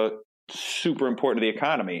super important to the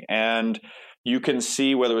economy. And You can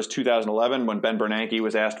see whether it was 2011 when Ben Bernanke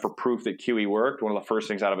was asked for proof that QE worked. One of the first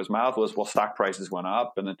things out of his mouth was, well, stock prices went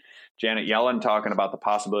up. And then Janet Yellen talking about the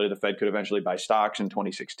possibility the Fed could eventually buy stocks in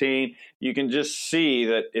 2016. You can just see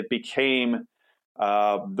that it became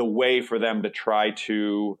the way for them to try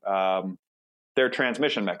to their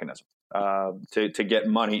transmission mechanism to get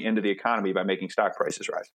money into the economy by making stock prices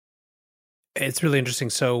rise. It's really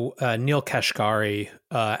interesting. So Neil Kashkari,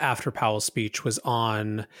 after Powell's speech, was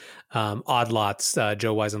on Odd Lots,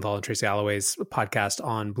 Joe Weisenthal and Tracy Alloway's podcast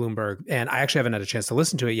on Bloomberg. And I actually haven't had a chance to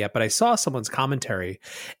listen to it yet, but I saw someone's commentary.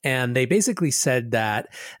 And they basically said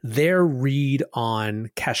that their read on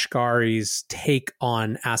Kashkari's take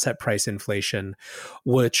on asset price inflation,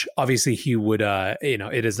 which obviously he would,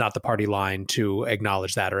 it is not the party line to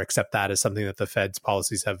acknowledge that or accept that as something that the Fed's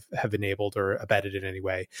policies have enabled or abetted in any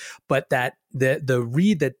way. But that the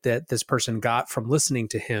read that this person got from listening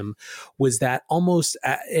to him was that almost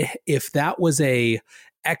if that was a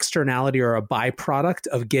externality or a byproduct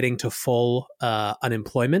of getting to full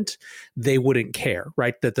unemployment, they wouldn't care,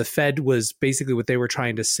 right? That the Fed was basically what they were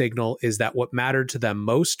trying to signal is that what mattered to them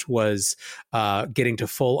most was getting to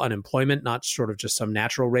full unemployment, not sort of just some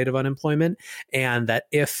natural rate of unemployment. And that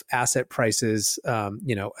if asset prices,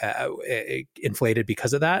 inflated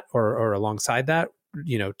because of that or alongside that,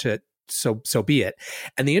 so be it.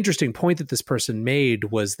 And the interesting point that this person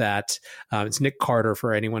made was that it's Nick Carter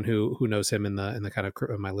for anyone who knows him in the kind of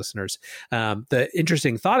my listeners. The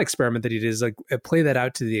interesting thought experiment that he did is like play that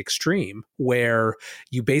out to the extreme, where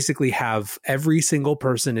you basically have every single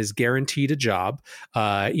person is guaranteed a job,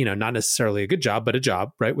 not necessarily a good job, but a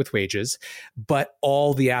job, right, with wages. But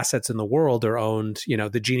all the assets in the world are owned.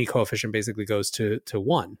 The Gini coefficient basically goes to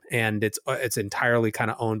 1, and it's entirely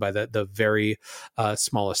kind of owned by the very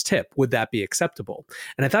smallest tip. Would that be acceptable?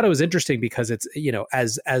 And I thought it was interesting because it's,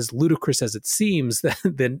 as ludicrous as it seems,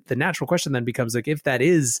 the natural question then becomes like, if that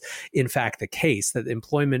is in fact the case, that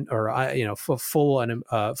employment or, full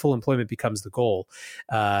employment becomes the goal,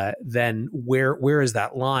 then where is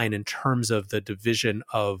that line in terms of the division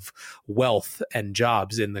of wealth and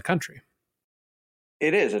jobs in the country?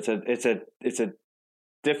 It is. It's a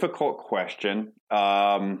difficult question. It's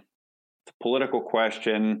a political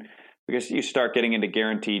question. Because you start getting into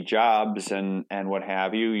guaranteed jobs and what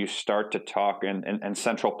have you, you start to talk and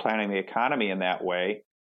central planning the economy in that way.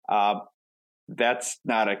 That's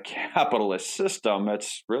not a capitalist system.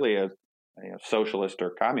 It's really a socialist or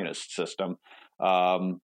communist system,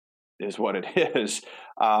 is what it is.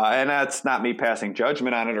 And that's not me passing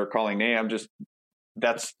judgment on it or calling names.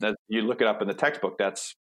 That's you look it up in the textbook.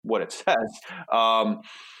 That's what it says.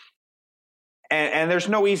 And there's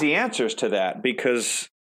no easy answers to that because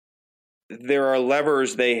there are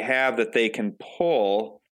levers they have that they can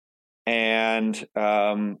pull, and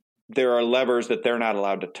there are levers that they're not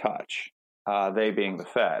allowed to touch, they being the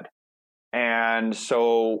Fed. And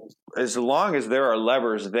so as long as there are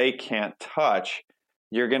levers they can't touch,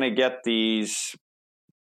 you're going to get these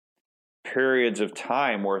periods of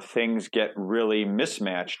time where things get really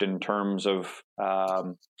mismatched in terms of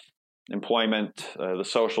employment, the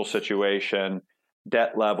social situation,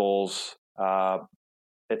 debt levels,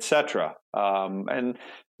 etc. And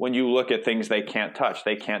when you look at things they can't touch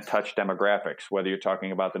demographics, whether you're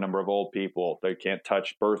talking about the number of old people, they can't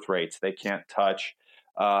touch birth rates, they can't touch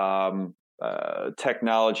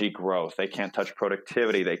technology growth, they can't touch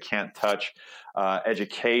productivity, they can't touch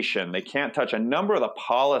education, they can't touch a number of the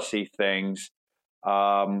policy things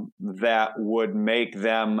that would make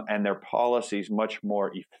them and their policies much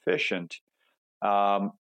more efficient.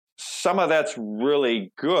 Some of that's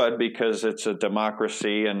really good because it's a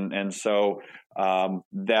democracy, and so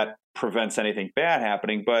that prevents anything bad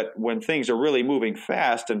happening. But when things are really moving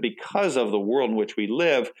fast, and because of the world in which we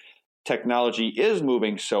live, technology is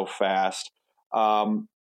moving so fast,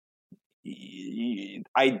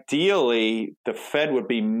 ideally, the Fed would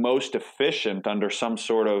be most efficient under some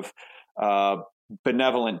sort of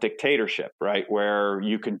benevolent dictatorship, right? Where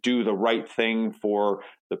you can do the right thing for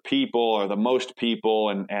the people or the most people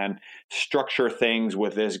and structure things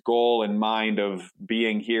with this goal in mind of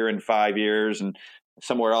being here in 5 years and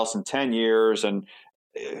somewhere else in 10 years. And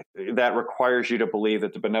that requires you to believe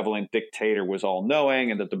that the benevolent dictator was all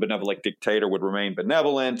knowing and that the benevolent dictator would remain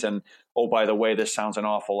benevolent. And, oh, by the way, this sounds an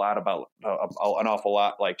awful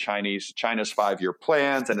lot like China's 5-year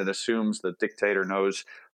plans. And it assumes the dictator knows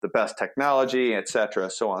the best technology, et cetera,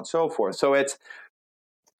 so on and so forth. So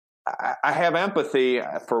I have empathy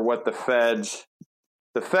for what the Fed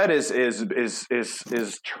is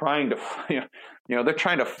trying to, they're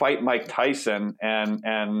trying to fight Mike Tyson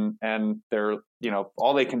and they're,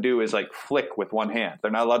 all they can do is like flick with one hand. They're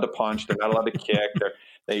not allowed to punch. They're not allowed to kick.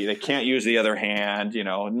 they can't use the other hand,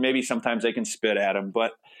 and maybe sometimes they can spit at them,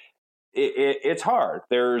 but it's hard.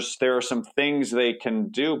 There are some things they can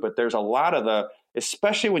do, but there's a lot of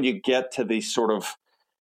especially when you get to these sort of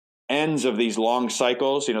ends of these long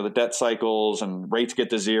cycles, the debt cycles and rates get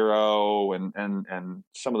to zero and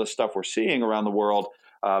some of the stuff we're seeing around the world,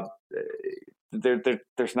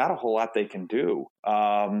 there's not a whole lot they can do,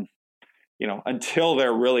 until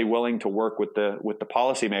they're really willing to work with the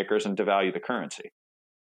policymakers and devalue the currency.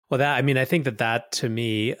 Well, I think that to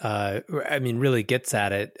me, really gets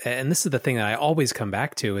at it. And this is the thing that I always come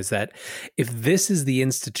back to, is that if this is the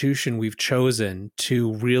institution we've chosen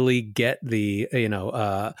to really get the,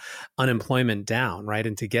 unemployment down, right,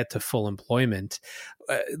 and to get to full employment,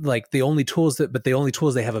 the only tools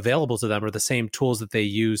they have available to them are the same tools that they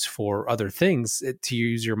use for other things. To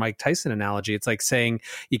use your Mike Tyson analogy, it's like saying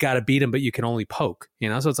you got to beat him, but you can only poke,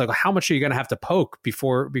 so it's like, how much are you going to have to poke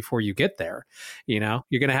before you get there? You're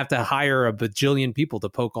going to have to hire a bajillion people to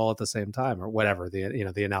poke all at the same time, or whatever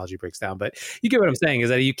the analogy breaks down. But you get what I'm saying, is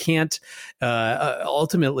that you can't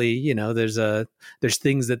ultimately, there's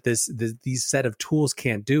things that these set of tools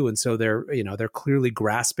can't do. And so they're clearly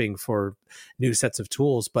grasping for new sets of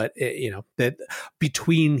tools, but that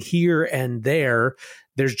between here and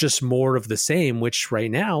there's just more of the same, which right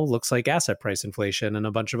now looks like asset price inflation and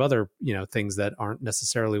a bunch of other, things that aren't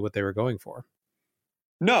necessarily what they were going for.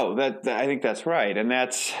 No, I think that's right. And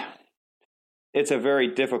it's a very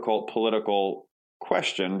difficult political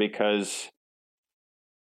question, because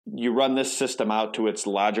you run this system out to its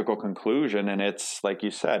logical conclusion, and it's, like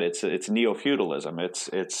you said, it's neo-feudalism. It's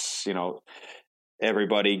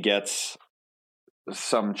everybody gets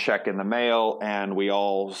some check in the mail, and we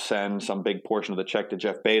all send some big portion of the check to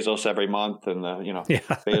Jeff Bezos every month, and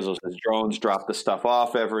Bezos' drones drop the stuff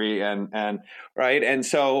off and right, and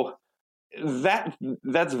so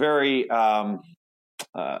that's very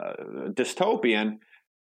dystopian.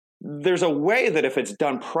 There's a way that if it's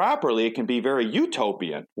done properly, it can be very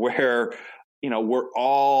utopian, where we're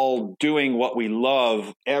all doing what we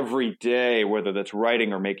love every day, whether that's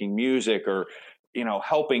writing or making music or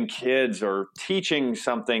helping kids or teaching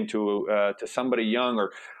something to somebody young,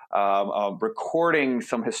 or recording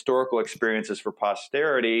some historical experiences for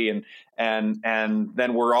posterity, and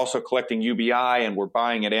then we're also collecting UBI and we're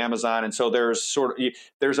buying at Amazon, and so there's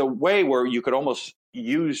a way where you could almost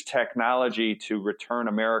use technology to return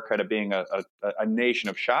America to being a nation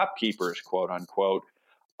of shopkeepers, quote unquote,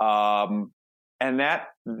 and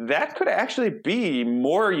that could actually be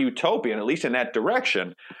more utopian, at least in that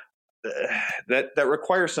direction. That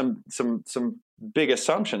requires some big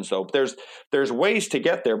assumptions, though. There's ways to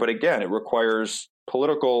get there, but again, it requires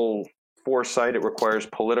political foresight. It requires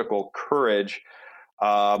political courage,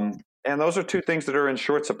 and those are two things that are in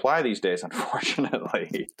short supply these days,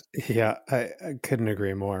 unfortunately. Yeah, I couldn't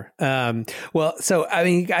agree more. Well, so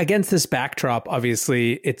against this backdrop,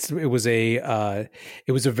 obviously, it was a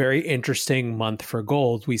very interesting month for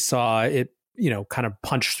gold. We saw it kind of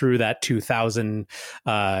punch through that $2,000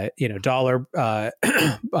 dollar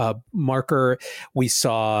marker. We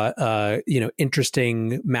saw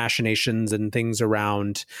interesting machinations and things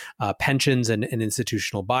around pensions and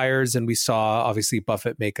institutional buyers, and we saw obviously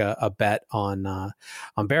Buffett make a bet on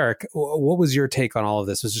Barrick. What was your take on all of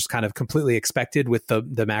this? Was just kind of completely expected with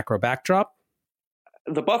the macro backdrop?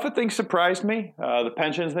 The Buffett thing surprised me. The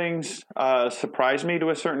pensions things surprised me to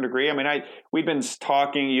a certain degree. I mean, we've been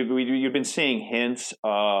talking. You've been seeing hints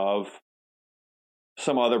of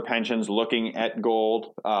some other pensions looking at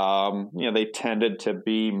gold. They tended to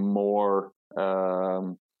be more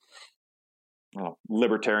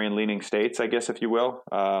libertarian leaning states, I guess, if you will.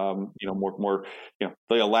 More the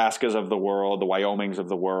Alaskas of the world, the Wyomings of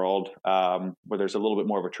the world, where there's a little bit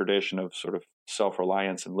more of a tradition of sort of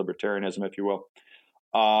self-reliance and libertarianism, if you will.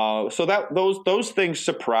 So that those things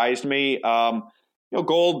surprised me.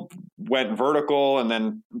 Gold went vertical and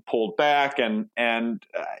then pulled back, and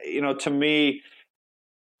to me,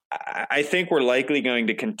 I think we're likely going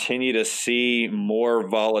to continue to see more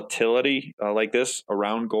volatility like this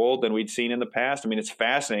around gold than we'd seen in the past. I mean, it's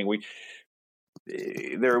fascinating. We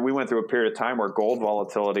went through a period of time where gold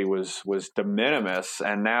volatility was de minimis,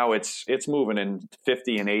 and now it's moving in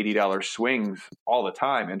 $50 and $80 swings all the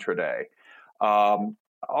time intraday.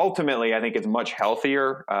 Ultimately, I think it's much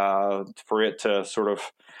healthier for it to sort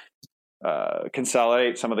of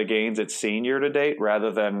consolidate some of the gains it's seen year to date,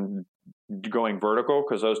 rather than going vertical,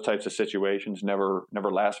 because those types of situations never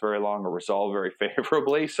last very long or resolve very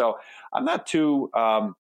favorably. So I'm not too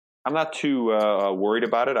worried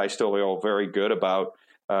about it. I still feel very good about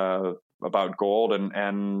gold,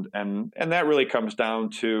 and that really comes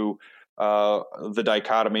down to the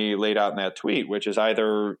dichotomy laid out in that tweet, which is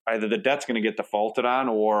either the debt's going to get defaulted on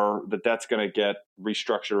or the debt's going to get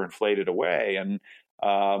restructured or inflated away. And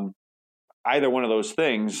either one of those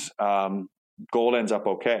things, gold ends up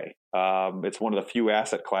okay. It's one of the few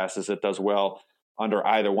asset classes that does well under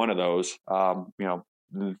either one of those.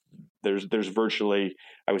 There's virtually,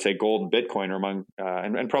 I would say, gold and Bitcoin are among,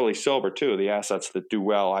 and probably silver too, the assets that do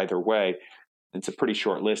well either way. It's a pretty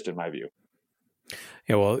short list in my view.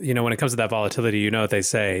 Yeah, well, when it comes to that volatility, what they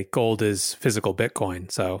say, gold is physical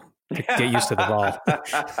Bitcoin. So get used to the vol.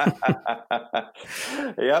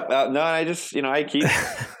 Yep. No, I just, I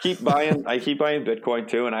keep buying. I keep buying Bitcoin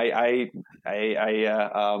too, and I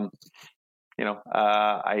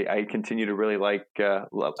continue to really like.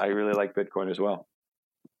 I really like Bitcoin as well.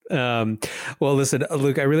 Well, listen,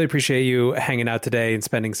 Luke, I really appreciate you hanging out today and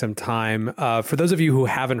spending some time. For those of you who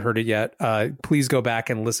haven't heard it yet, please go back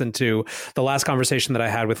and listen to the last conversation that I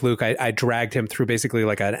had with Luke. I dragged him through basically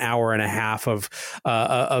like an hour and a half of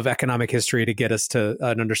economic history to get us to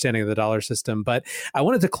an understanding of the dollar system. But I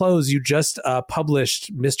wanted to close. You just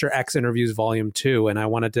published Mr. X Interviews Volume 2, and I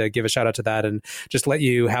wanted to give a shout out to that and just let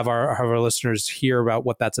you have our listeners hear about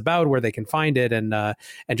what that's about, where they can find it, and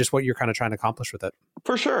just what you're kind of trying to accomplish with it.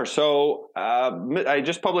 For sure. So I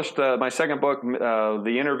just published my second book,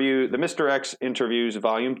 the Mr. X Interviews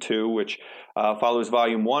Volume 2, which follows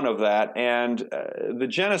Volume 1 of that. And the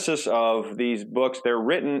genesis of these books, they're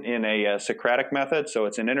written in a Socratic method. So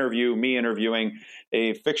it's an interview, me interviewing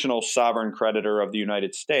a fictional sovereign creditor of the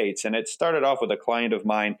United States. And it started off with a client of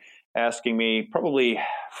mine asking me probably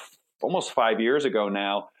almost 5 years ago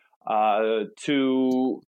now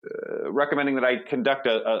to recommending that I conduct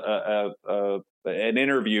an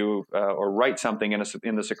interview or write something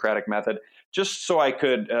in the Socratic method, just so I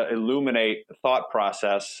could illuminate the thought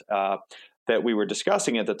process that we were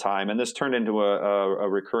discussing at the time. And this turned into a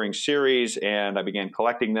recurring series, and I began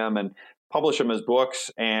collecting them and publish them as books.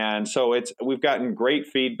 And so we've gotten great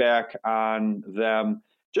feedback on them,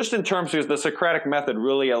 just in terms of the Socratic method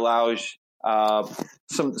really allows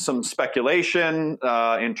some speculation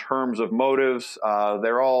in terms of motives.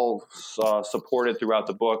 They're all supported throughout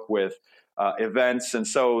the book with events, and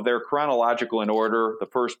so they're chronological in order. The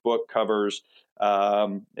first book covers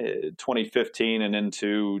 2015 and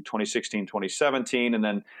into 2016, 2017, and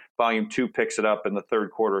then Volume 2 picks it up in the third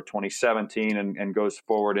quarter of 2017 and goes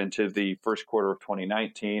forward into the first quarter of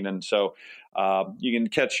 2019. And so you can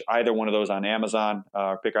catch either one of those on Amazon,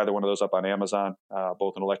 pick either one of those up on Amazon,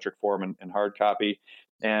 both in electric form and hard copy.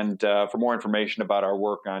 And for more information about our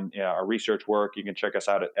work on our research work, you can check us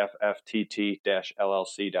out at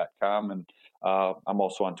fftt-llc.com. And I'm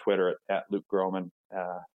also on Twitter at Luke Gromen,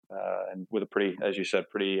 and with a pretty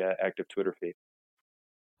active Twitter feed.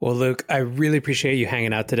 Well, Luke, I really appreciate you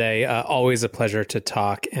hanging out today. Always a pleasure to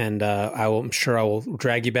talk, and I'm sure I will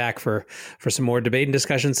drag you back for some more debate and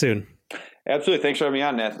discussion soon. Absolutely. Thanks for having me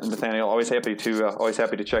on, Nathaniel. Always happy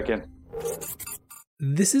to check in.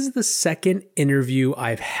 This is the second interview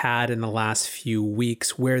I've had in the last few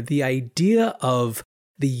weeks where the idea of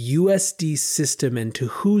the USD system and to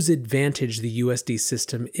whose advantage the USD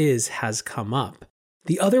system has come up.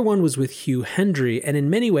 The other one was with Hugh Hendry, and in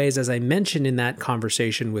many ways, as I mentioned in that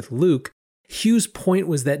conversation with Luke, Hugh's point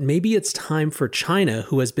was that maybe it's time for China,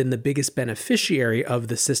 who has been the biggest beneficiary of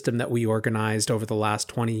the system that we organized over the last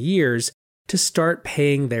 20 years, to start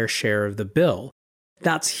paying their share of the bill.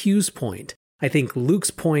 That's Hugh's point. I think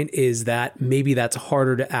Luke's point is that maybe that's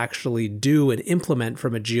harder to actually do and implement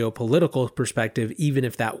from a geopolitical perspective, even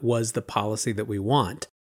if that was the policy that we want.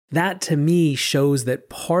 That, to me, shows that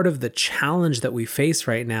part of the challenge that we face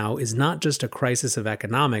right now is not just a crisis of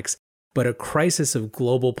economics, but a crisis of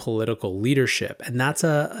global political leadership. And that's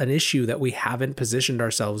an issue that we haven't positioned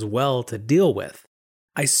ourselves well to deal with.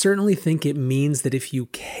 I certainly think it means that if you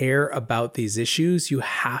care about these issues, you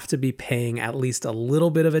have to be paying at least a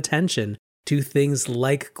little bit of attention to things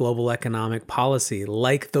like global economic policy,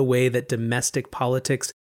 like the way that domestic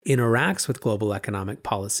politics interacts with global economic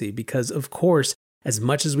policy, because, of course, as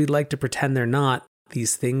much as we'd like to pretend they're not,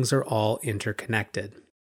 these things are all interconnected.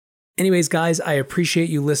 Anyways, guys, I appreciate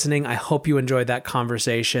you listening. I hope you enjoyed that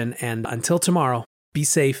conversation. And until tomorrow, be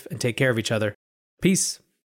safe and take care of each other. Peace.